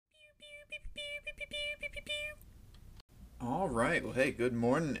All right. Well, hey, good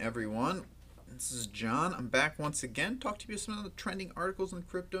morning, everyone. This is John. I'm back once again, talk to you about some of the trending articles in the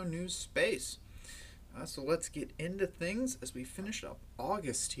crypto news space. So let's get into things as we finish up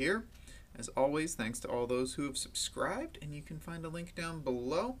August here. As always, thanks to all those who have subscribed, and you can find a link down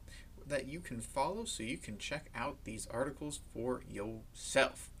below that you can follow so you can check out these articles for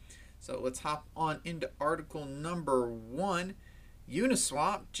yourself. So let's hop on into article number one.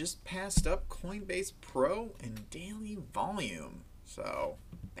 Uniswap just passed up Coinbase Pro in daily volume. So,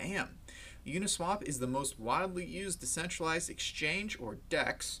 bam. Uniswap is the most widely used decentralized exchange, or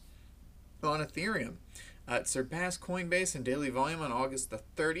DEX, on Ethereum. It surpassed Coinbase in daily volume on August the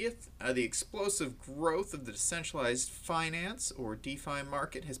 30th. The explosive growth of the decentralized finance, or DeFi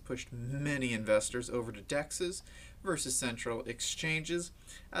market, has pushed many investors over to DEXs versus central exchanges.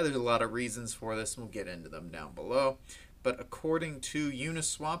 There's a lot of reasons for this, and we'll get into them down below. But according to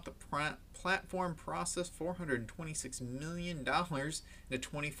Uniswap, the platform processed $426 million in a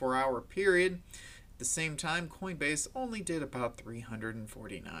 24-hour period. At the same time, Coinbase only did about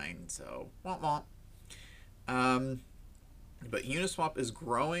 349, so womp womp. But Uniswap is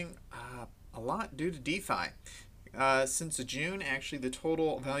growing a lot due to DeFi. Since June, actually, the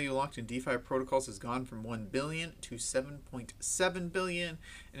total value locked in DeFi protocols has gone from 1 billion to 7.7 billion,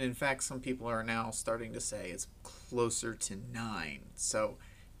 and in fact, some people are now starting to say it's closer to 9. So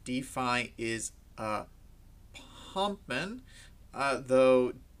DeFi is pumping,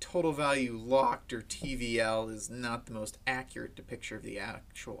 though total value locked, or TVL, is not the most accurate depiction of the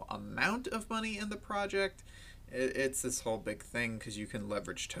actual amount of money in the project. It's this whole big thing because you can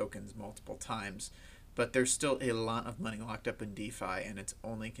leverage tokens multiple times. But there's still a lot of money locked up in DeFi, and it's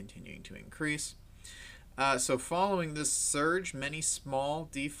only continuing to increase. So following this surge, many small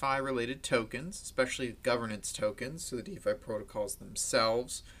DeFi-related tokens, especially governance tokens, so the DeFi protocols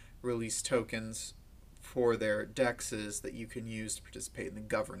themselves release tokens for their DEXs that you can use to participate in the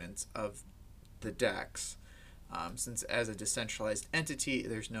governance of the DEX. Since as a decentralized entity,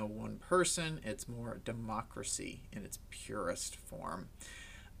 there's no one person, it's more democracy in its purest form.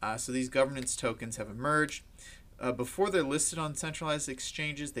 So these governance tokens have emerged. Before they're listed on centralized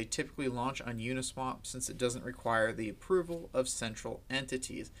exchanges, they typically launch on Uniswap since it doesn't require the approval of central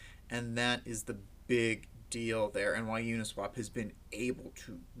entities. And that is the big deal there, and why Uniswap has been able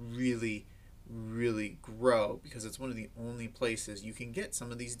to really grow, because it's one of the only places you can get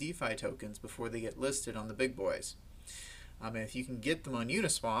some of these DeFi tokens before they get listed on the big boys. And if you can get them on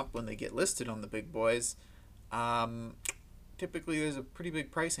Uniswap when they get listed on the big boys, typically there's a pretty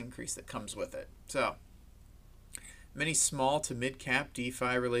big price increase that comes with it. So many small to mid-cap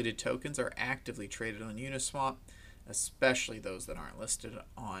DeFi related tokens are actively traded on Uniswap, especially those that aren't listed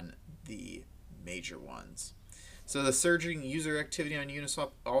on the major ones. So the surging user activity on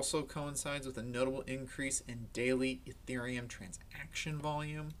Uniswap also coincides with a notable increase in daily Ethereum transaction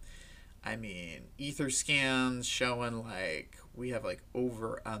volume. I mean, Etherscans showing we have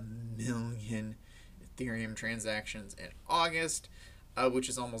over 1 million Ethereum transactions in August, which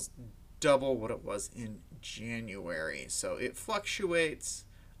is almost double what it was in January. So it fluctuates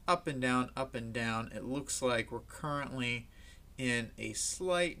up and down, up and down. It looks like we're currently in a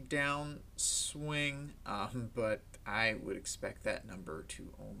slight downswing, but I would expect that number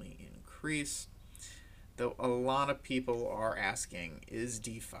to only increase. Though a lot of people are asking, is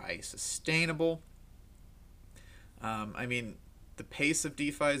DeFi sustainable? I mean, the pace of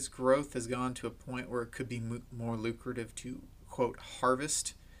DeFi's growth has gone to a point where it could be more lucrative to, quote,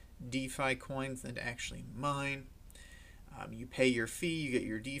 harvest DeFi coins than to actually mine. You pay your fee, you get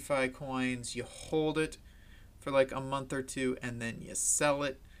your DeFi coins, you hold it for a month or two, and then you sell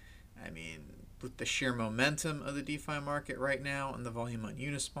it. I mean, with the sheer momentum of the DeFi market right now and the volume on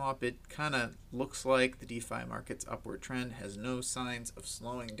Uniswap, it kind of looks like the DeFi market's upward trend has no signs of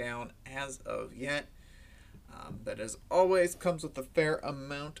slowing down as of yet. That, as always, comes with a fair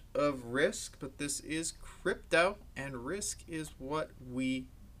amount of risk, but this is crypto, and risk is what we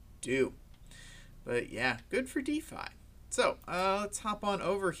do. But yeah, good for DeFi. So let's hop on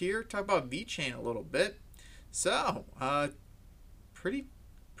over here, talk about VeChain a little bit. So pretty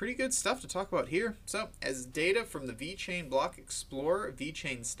good stuff to talk about here. So as data from the VeChain Block Explorer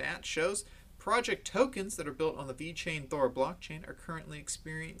VeChain Stats shows, project tokens that are built on the VeChain Thor blockchain are currently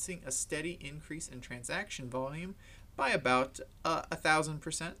experiencing a steady increase in transaction volume by about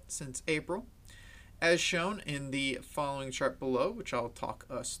 1,000% since April. As shown in the following chart below, which I'll talk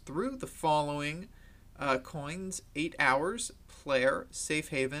us through, the following coins, 8 Hours, Player, Safe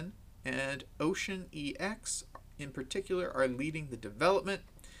Haven, and Ocean EX in particular are leading the development.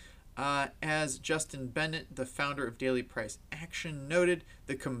 As Justin Bennett, the founder of Daily Price Action, noted,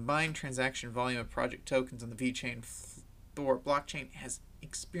 the combined transaction volume of project tokens on the VeChain Thor blockchain has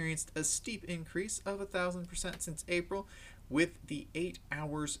experienced a steep increase of 1,000% since April, with the 8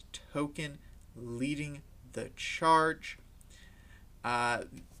 hours token leading the charge.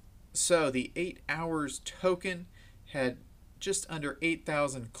 So the 8 hours token had just under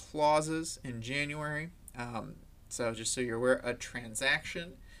 8,000 clauses in January. So just so you're aware, a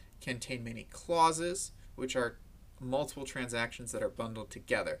transaction contain many clauses, which are multiple transactions that are bundled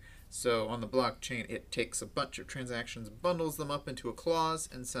together. So on the blockchain, it takes a bunch of transactions, bundles them up into a clause,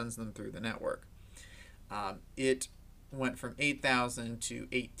 and sends them through the network. It went from 8,000 to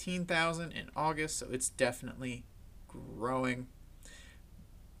 18,000 in August, so it's definitely growing.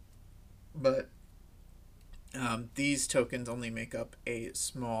 But these tokens only make up a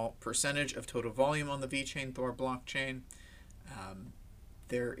small percentage of total volume on the VeChain Thor blockchain.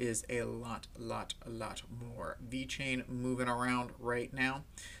 There is a lot more VeChain moving around right now.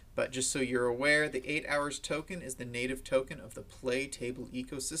 But just so you're aware, the 8 hours token is the native token of the Play Table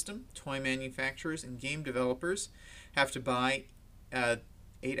ecosystem. Toy manufacturers and game developers have to buy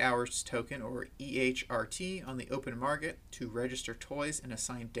 8 hours token, or EHRT, on the open market to register toys and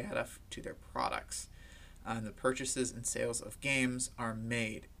assign data to their products. And the purchases and sales of games are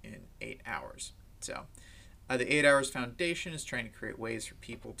made in 8 hours. So the 8 Hours Foundation is trying to create ways for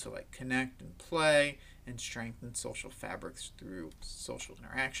people to connect and play and strengthen social fabrics through social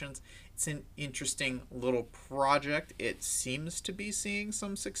interactions. It's an interesting little project. It seems to be seeing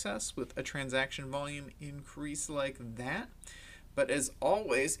some success with a transaction volume increase like that. But as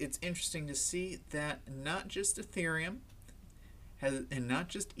always, it's interesting to see that not just Ethereum and not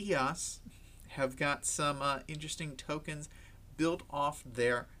just EOS have got some interesting tokens built off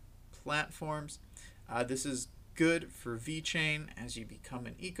their platforms. This is good for VeChain as you become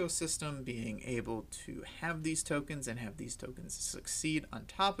an ecosystem. Being able to have these tokens and have these tokens succeed on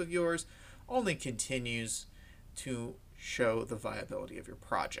top of yours only continues to show the viability of your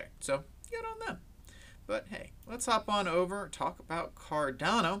project. So good on them. But hey, let's hop on over and talk about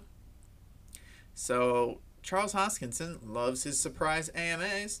Cardano. So Charles Hoskinson loves his surprise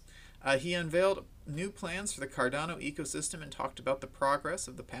AMAs. He unveiled new plans for the Cardano ecosystem and talked about the progress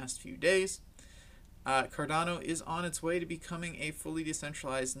of the past few days. Cardano is on its way to becoming a fully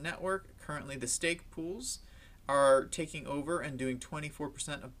decentralized network. Currently, the stake pools are taking over and doing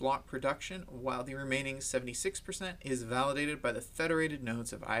 24% of block production, while the remaining 76% is validated by the federated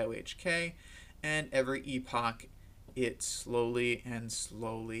nodes of IOHK, and every epoch it slowly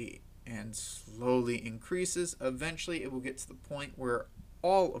increases. Eventually, it will get to the point where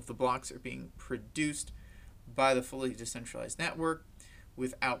all of the blocks are being produced by the fully decentralized network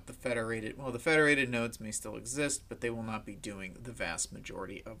without the federated. Well, the federated nodes may still exist, but they will not be doing the vast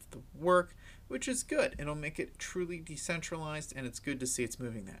majority of the work, which is good. It'll make it truly decentralized, and it's good to see it's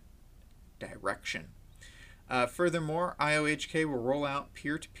moving that direction. Furthermore, IOHK will roll out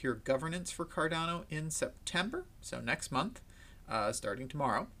peer-to-peer governance for Cardano in September, so next month, starting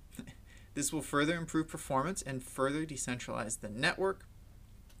tomorrow. This will further improve performance and further decentralize the network.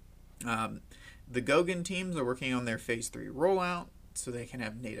 The Goguen teams are working on their Phase 3 rollout so they can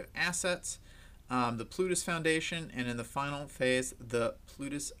have native assets. The Plutus Foundation, and in the final phase, the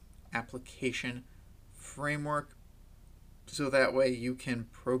Plutus Application Framework, so that way you can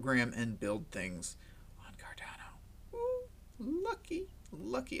program and build things on Cardano. Ooh,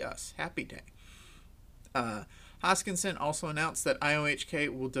 lucky us. Happy day. Hoskinson also announced that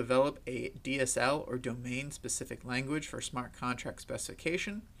IOHK will develop a DSL, or domain-specific language, for smart contract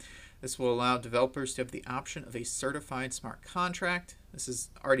specification. This will allow developers to have the option of a certified smart contract. This has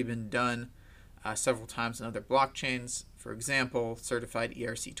already been done several times in other blockchains. For example, certified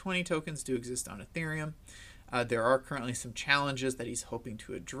ERC20 tokens do exist on Ethereum. There are currently some challenges that he's hoping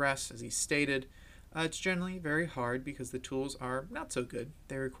to address, as he stated. It's generally very hard because the tools are not so good.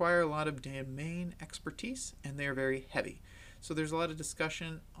 They require a lot of domain expertise, and they are very heavy. So there's a lot of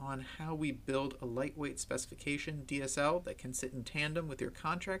discussion on how we build a lightweight specification DSL that can sit in tandem with your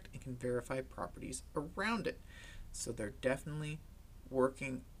contract and can verify properties around it. So they're definitely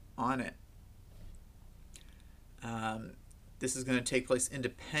working on it. This is going to take place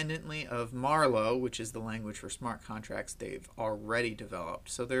independently of Marlowe, which is the language for smart contracts they've already developed.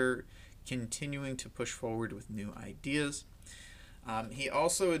 So they're continuing to push forward with new ideas. He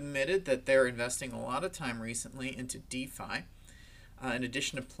also admitted that they're investing a lot of time recently into DeFi. In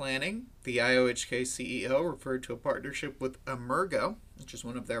addition to planning, the IOHK CEO referred to a partnership with Emergo, which is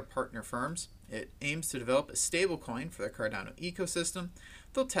one of their partner firms. It aims to develop a stablecoin for the Cardano ecosystem.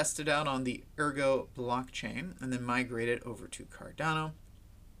 They'll test it out on the Ergo blockchain and then migrate it over to Cardano.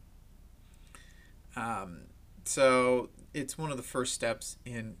 So it's one of the first steps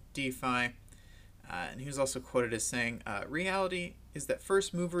in DeFi. And he was also quoted as saying, reality is that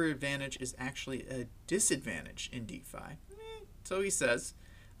first mover advantage is actually a disadvantage in DeFi. So he says.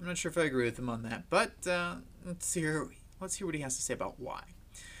 I'm not sure if I agree with him on that, but let's hear what he has to say about why.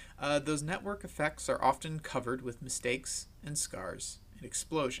 Those network effects are often covered with mistakes and scars and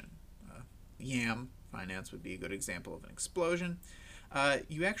explosion. Yam Finance would be a good example of an explosion.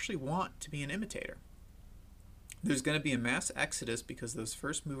 You actually want to be an imitator. There's going to be a mass exodus because those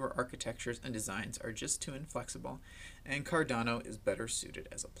first mover architectures and designs are just too inflexible, and Cardano is better suited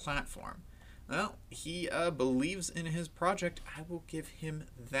as a platform. Well, he believes in his project. I will give him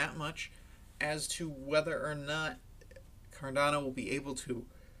that much. As to whether or not Cardano will be able to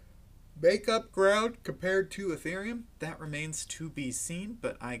make up ground compared to Ethereum, that remains to be seen,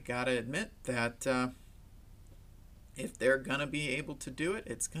 but I gotta admit that if they're gonna be able to do it,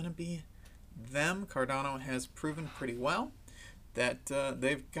 it's gonna be them. Cardano has proven pretty well that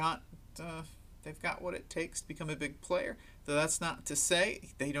they've got what it takes to become a big player. Though that's not to say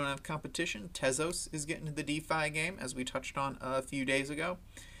they don't have competition. Tezos is getting to the DeFi game, as we touched on a few days ago.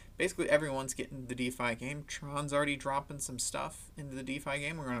 Basically, everyone's getting to the DeFi game. Tron's already dropping some stuff into the DeFi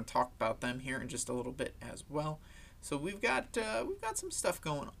game. We're going to talk about them here in just a little bit as well. So we've got some stuff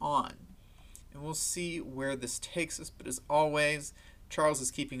going on, and we'll see where this takes us. But as always, Charles is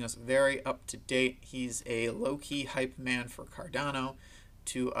keeping us very up to date. He's a low-key hype man for Cardano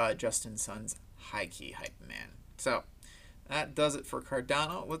to Justin Sun's high-key hype man. So that does it for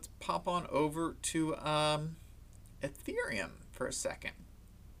Cardano. Let's pop on over to Ethereum for a second.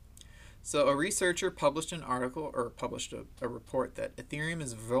 So a researcher published an article, or published a report that Ethereum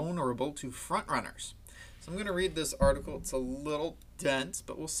is vulnerable to frontrunners. So I'm going to read this article. It's a little dense,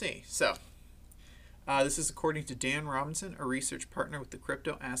 but we'll see. So this is according to Dan Robinson, a research partner with the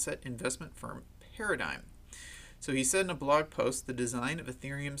crypto asset investment firm Paradigm. So he said in a blog post, the design of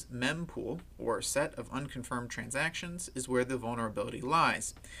Ethereum's mempool, or set of unconfirmed transactions, is where the vulnerability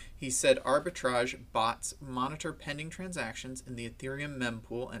lies. He said arbitrage bots monitor pending transactions in the Ethereum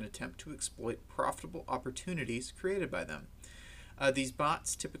mempool and attempt to exploit profitable opportunities created by them. These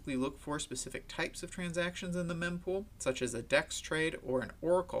bots typically look for specific types of transactions in the mempool, such as a DEX trade or an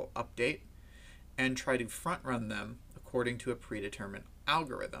Oracle update, and try to front-run them according to a predetermined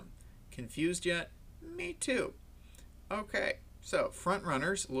algorithm. Confused yet? Me too. Okay, so front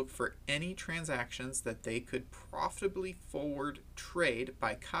runners look for any transactions that they could profitably forward trade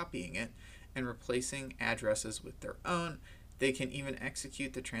by copying it and replacing addresses with their own. They can even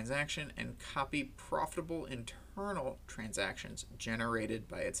execute the transaction and copy profitable internal transactions generated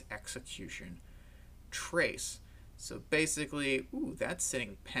by its execution trace. So basically, that's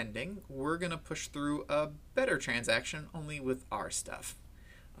sitting pending. We're going to push through a better transaction only with our stuff.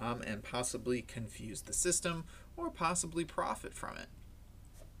 And possibly confuse the system or possibly profit from it.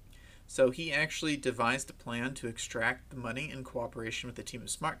 So he actually devised a plan to extract the money in cooperation with a team of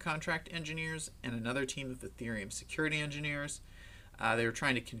smart contract engineers and another team of Ethereum security engineers. They were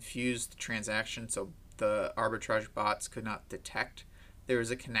trying to confuse the transaction so the arbitrage bots could not detect there was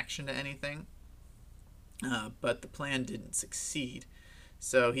a connection to anything. But the plan didn't succeed.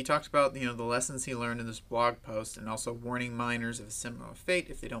 So he talked about the lessons he learned in this blog post, and also warning miners of a similar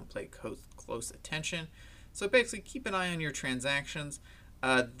fate if they don't pay close attention. So basically, keep an eye on your transactions.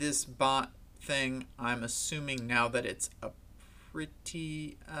 This bot thing, I'm assuming now that it's a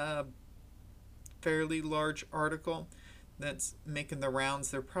pretty fairly large article that's making the rounds.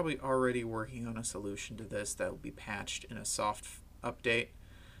 They're probably already working on a solution to this that will be patched in a soft update.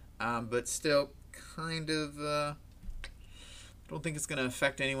 But still, kind of... don't think it's going to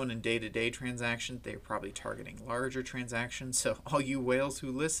affect anyone in day-to-day transactions. They're probably targeting larger transactions. So all you whales who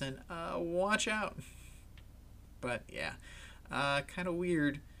listen, watch out. But yeah, kind of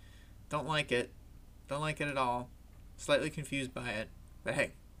weird. Don't like it. Don't like it at all. Slightly confused by it. But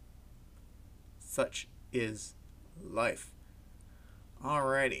hey, such is life.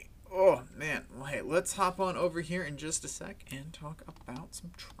 Alrighty. Oh man. Well, hey, let's hop on over here in just a sec and talk about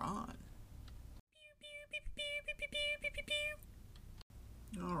some Tron.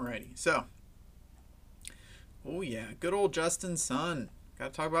 Alrighty, so, oh yeah, good old Justin Sun.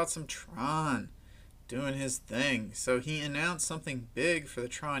 Gotta talk about some Tron doing his thing. So he announced something big for the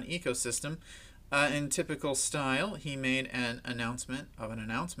Tron ecosystem. In typical style, he made an announcement of an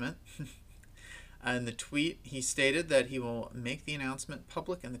announcement. In the tweet, he stated that he will make the announcement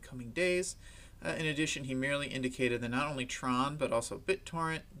public in the coming days. In addition, he merely indicated that not only Tron, but also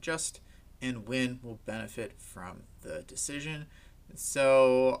BitTorrent, Just, and Win will benefit from the decision.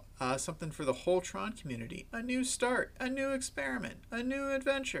 So, something for the whole Tron community. A new start, a new experiment, a new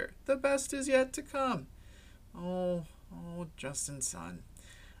adventure. The best is yet to come. Oh, oh, Justin Sun.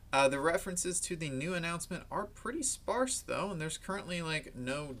 The references to the new announcement are pretty sparse, though, and there's currently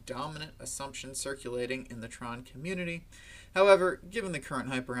no dominant assumption circulating in the Tron community. However, given the current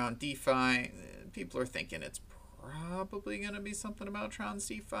hype around DeFi, people are thinking it's probably going to be something about Tron's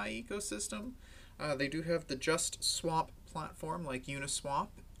DeFi ecosystem. They do have the Just Swap platform like Uniswap,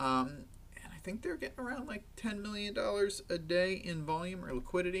 and I think they're getting around $10 million a day in volume or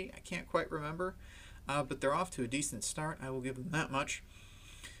liquidity. I can't quite remember, but they're off to a decent start. I will give them that much.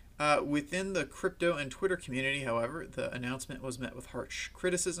 Within the crypto and Twitter community, however, the announcement was met with harsh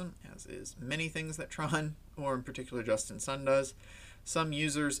criticism, as is many things that Tron, or in particular Justin Sun, does. Some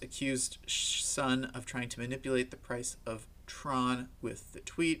users accused Sun of trying to manipulate the price of Tron with the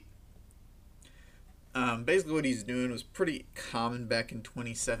tweet. Basically, what he's doing was pretty common back in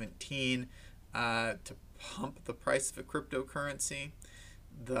 2017 to pump the price of a cryptocurrency,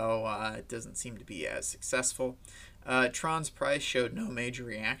 though it doesn't seem to be as successful. Tron's price showed no major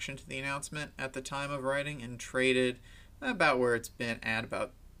reaction to the announcement at the time of writing and traded about where it's been at,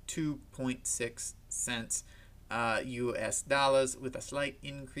 about 2.6 cents US dollars, with a slight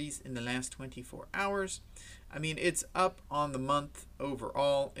increase in the last 24 hours. I mean, it's up on the month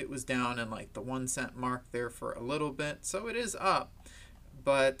overall. It was down in the 1 cent mark there for a little bit, so it is up.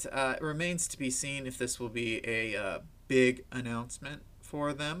 But it remains to be seen if this will be a big announcement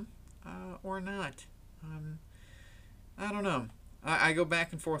for them or not. I don't know. I go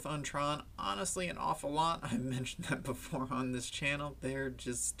back and forth on Tron, honestly, an awful lot. I've mentioned that before on this channel. They're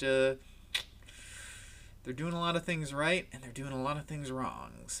just, they're doing a lot of things right, and they're doing a lot of things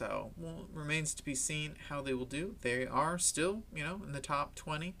wrong. So, well, it remains to be seen how they will do. They are still, in the top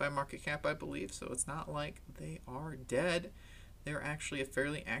 20 by market cap, I believe. So it's not like they are dead. They're actually a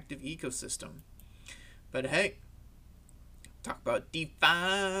fairly active ecosystem. But hey, talk about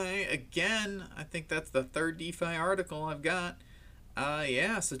DeFi again. I think that's the third DeFi article I've got.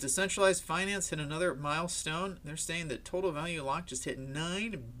 So decentralized finance hit another milestone. They're saying that total value locked just hit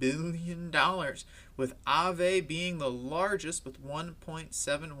 $9 billion, with Aave being the largest with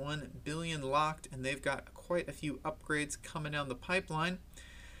 $1.71 billion locked, and they've got quite a few upgrades coming down the pipeline.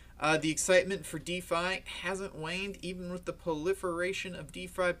 The excitement for DeFi hasn't waned even with the proliferation of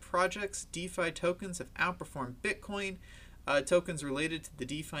DeFi projects. DeFi tokens have outperformed Bitcoin. Tokens related to the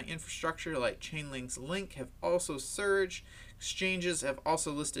DeFi infrastructure like Chainlink's Link have also surged. Exchanges have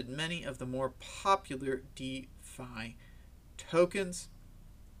also listed many of the more popular DeFi tokens.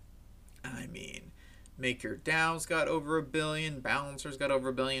 I mean, MakerDAO's got over $1 billion, Balancer's got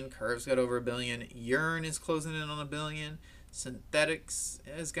over $1 billion, Curve's got over $1 billion, Yearn is closing in on $1 billion, Synthetics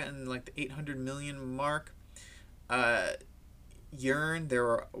has gotten the 800 million mark. Yearn,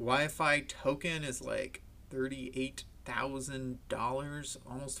 their Wi-Fi token is $38,000,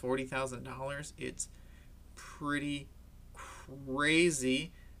 almost $40,000. It's pretty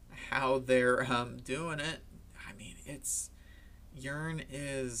crazy how they're doing it. I mean, Yearn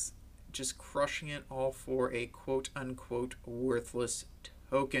is just crushing it all for a quote-unquote worthless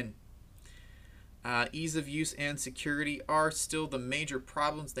token. Ease of use and security are still the major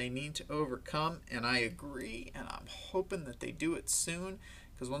problems they need to overcome, and I agree, and I'm hoping that they do it soon,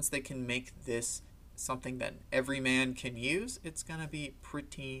 because once they can make this something that every man can use, it's going to be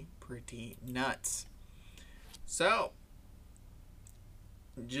pretty nuts. So,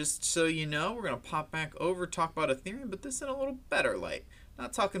 just so you know, we're going to pop back over, talk about Ethereum, but this in a little better light.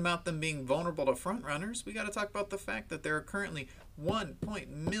 Not talking about them being vulnerable to front runners. We got to talk about the fact that there are currently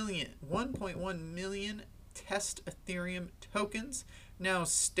 1.1 million test Ethereum tokens now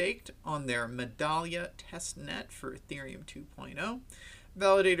staked on their Medallia testnet for Ethereum 2.0.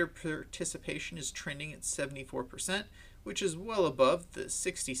 Validator participation is trending at 74%, which is well above the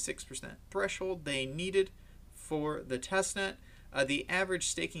 66% threshold they needed for the testnet. The average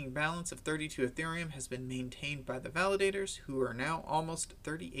staking balance of 32 Ethereum has been maintained by the validators, who are now almost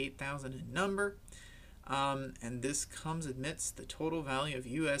 38,000 in number. And this comes amidst the total value of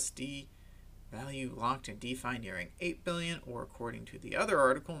USD value locked in DeFi nearing 8 billion, or according to the other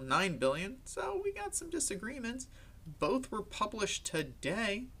article, 9 billion. So we got some disagreements. Both were published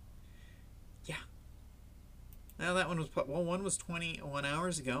today. Yeah. Now that one was, one was 21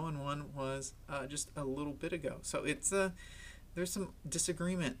 hours ago and one was just a little bit ago. So it's there's some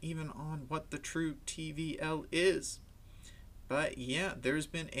disagreement even on what the true TVL is. But yeah, there's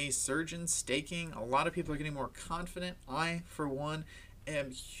been a surge in staking. A lot of people are getting more confident. I, for one,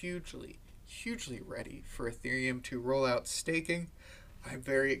 am hugely ready for Ethereum to roll out staking. I'm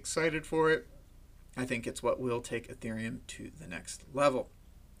very excited for it. I think it's what will take Ethereum to the next level.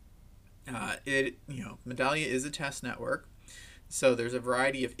 Medallia is a test network, so there's a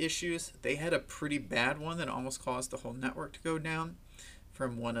variety of issues. They had a pretty bad one that almost caused the whole network to go down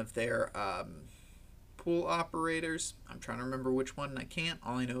from one of their pool operators. I'm trying to remember which one, and I can't.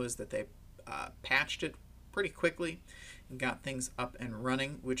 All I know is that they patched it pretty quickly and got things up and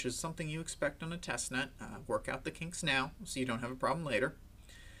running, which is something you expect on a testnet. Work out the kinks now so you don't have a problem later.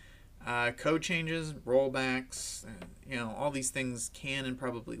 Code changes, rollbacks, all these things can and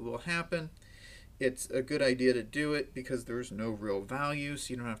probably will happen. It's a good idea to do it because there's no real value, so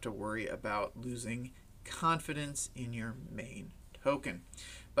you don't have to worry about losing confidence in your main token.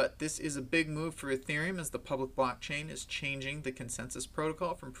 But this is a big move for Ethereum as the public blockchain is changing the consensus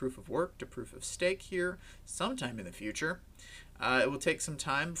protocol from proof of work to proof of stake here sometime in the future. It will take some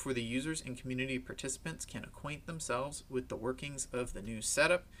time before the users and community participants can acquaint themselves with the workings of the new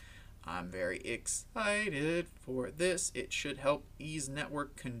setup. I'm very excited for this. It should help ease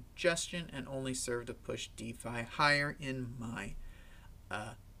network congestion and only serve to push DeFi higher, in my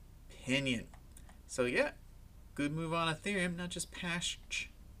opinion. So yeah, good move on Ethereum. Not just patch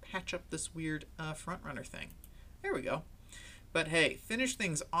up this weird frontrunner thing. There we go. But hey, finish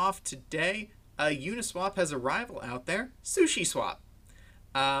things off today. Uniswap has a rival out there, SushiSwap.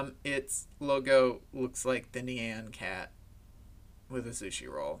 Its logo looks like the Nyan cat with a sushi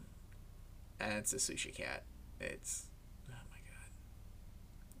roll. And it's a sushi cat. It's, oh my god,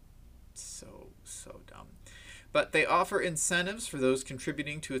 so dumb. But they offer incentives for those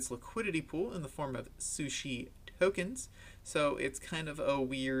contributing to its liquidity pool in the form of sushi tokens. So it's kind of a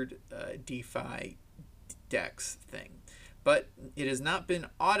weird DeFi DEX thing. But it has not been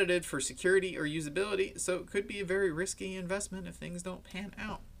audited for security or usability, so it could be a very risky investment if things don't pan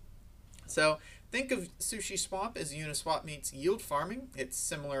out. So think of SushiSwap as Uniswap meets yield farming. It's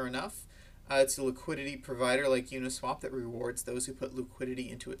similar enough. It's a liquidity provider like Uniswap that rewards those who put liquidity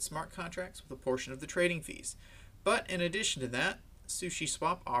into its smart contracts with a portion of the trading fees. But in addition to that,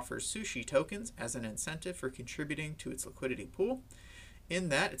 SushiSwap offers sushi tokens as an incentive for contributing to its liquidity pool. In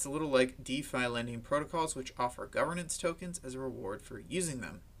that, it's a little like DeFi lending protocols, which offer governance tokens as a reward for using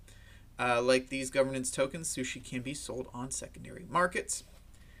them. Like these governance tokens, Sushi can be sold on secondary markets.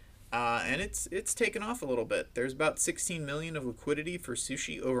 And it's taken off a little bit. There's about 16 million of liquidity for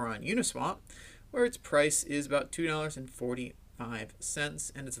Sushi over on Uniswap, where its price is about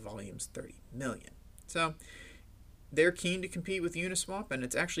 $2.45 and its volume's 30 million. So they're keen to compete with Uniswap, and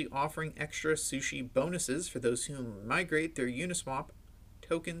it's actually offering extra Sushi bonuses for those who migrate their Uniswap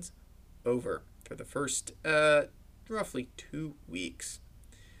tokens over for the first roughly 2 weeks.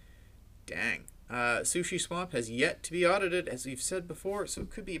 Dang. SushiSwap has yet to be audited, as we've said before, so it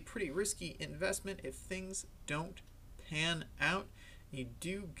could be a pretty risky investment if things don't pan out. You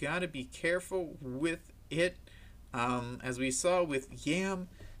do gotta be careful with it. As we saw with Yam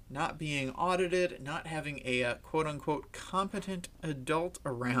not being audited, not having a quote-unquote competent adult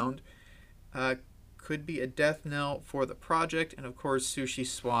around, could be a death knell for the project. And of course,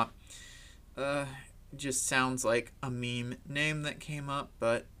 SushiSwap just sounds like a meme name that came up,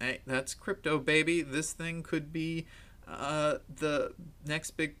 but hey, that's crypto, baby. This thing could be the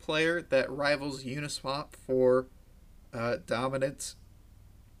next big player that rivals Uniswap for dominance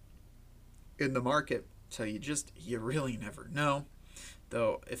in the market. So you really never know.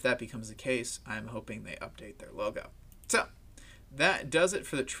 Though if that becomes the case, I'm hoping they update their logo. So that does it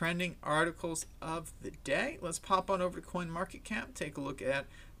for the trending articles of the day. Let's pop on over to CoinMarketCap, take a look at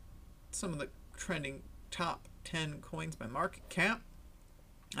some of the trending top 10 coins by market cap.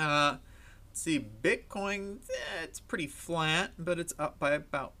 Let's see, Bitcoin, it's pretty flat, but it's up by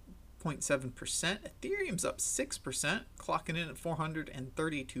about 0.7%. Ethereum's up 6%, clocking in at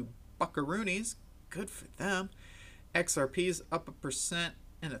 432 buckaroonies. Good for them. XRP's up 1.33%.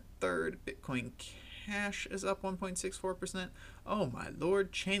 Bitcoin Cash is up 1.64%. Oh my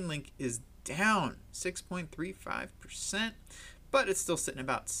lord, Chainlink is down 6.35%. But it's still sitting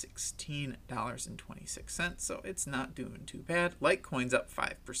about $16.26, so it's not doing too bad. Litecoin's up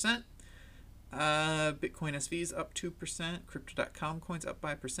 5%. Bitcoin SV is up 2%. Crypto.com coin's up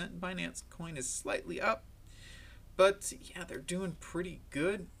by 1%. Binance coin is slightly up. But yeah, they're doing pretty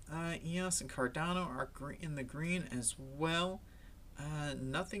good. EOS and Cardano are in the green as well.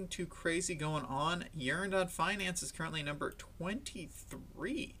 Nothing too crazy going on. Yearn.finance is currently number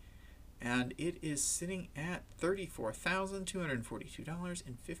 23. And it is sitting at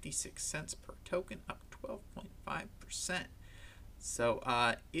 $34,242.56 per token, up 12.5%. So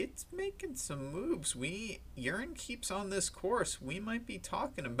it's making some moves. Yearn keeps on this course. We might be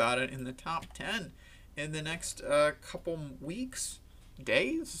talking about it in the top 10 in the next couple weeks,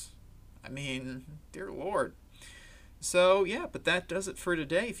 days. I mean, dear Lord. So, yeah, but that does it for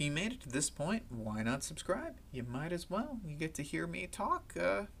today. If you made it to this point, why not subscribe? You might as well. You get to hear me talk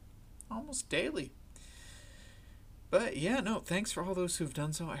almost daily. But, yeah, no, thanks for all those who've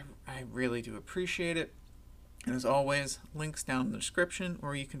done so. I really do appreciate it. And as always, links down in the description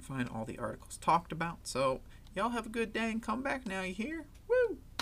where you can find all the articles talked about. So, y'all have a good day and come back now, you hear?